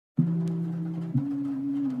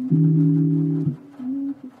We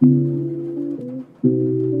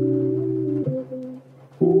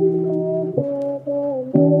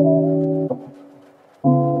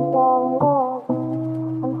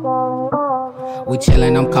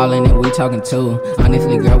chillin', I'm callin' and we talking too.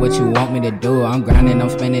 Honestly, girl, what you want me to do? I'm grinding, I'm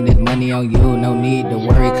spending this money on you. No need to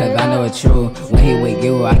worry, cause I know it's true. When he with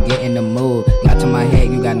you, I get in the mood. Glock to my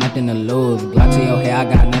head, you got nothing to lose. Glock to your head,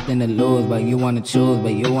 I got nothing to lose. But you wanna choose,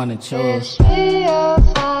 but you wanna choose. It's 3 or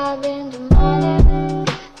 5 in the morning.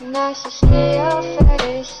 Nice to see your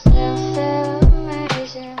face, still feel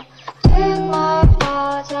amazing. Take my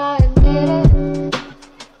heart, I admit it.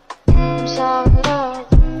 I'm so in love,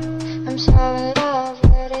 I'm so in love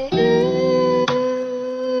with you.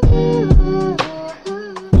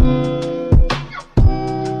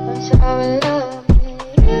 I'm so in love with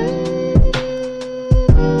you.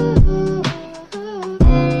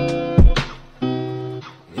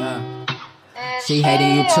 Yeah. She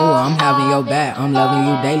hating you too, I'm having your back. I'm loving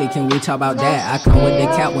you daily, can we talk about that? I come with the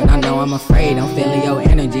cap when I know I'm afraid. I'm feeling your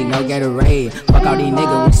energy, no Gatorade. Fuck all these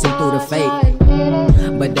niggas, we see through the fake.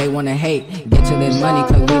 But they wanna hate, get to this money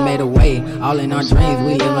cause we made a way. All in our dreams,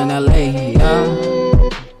 we live in LA, yeah.